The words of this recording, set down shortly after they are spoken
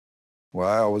Well,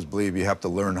 I always believe you have to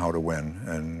learn how to win.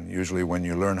 And usually when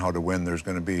you learn how to win, there's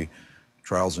going to be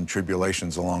trials and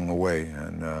tribulations along the way.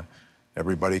 And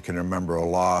everybody can remember a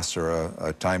loss or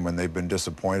a time when they've been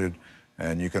disappointed.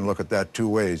 And you can look at that two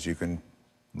ways. You can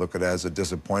look at it as a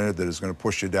disappointed that is going to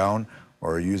push you down,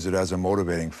 or use it as a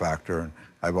motivating factor. And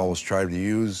I've always tried to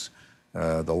use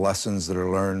the lessons that are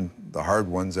learned, the hard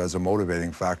ones, as a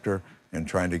motivating factor in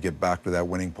trying to get back to that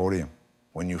winning podium.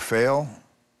 When you fail,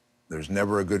 there's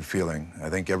never a good feeling. I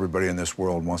think everybody in this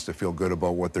world wants to feel good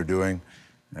about what they're doing,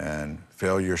 and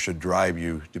failure should drive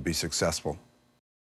you to be successful.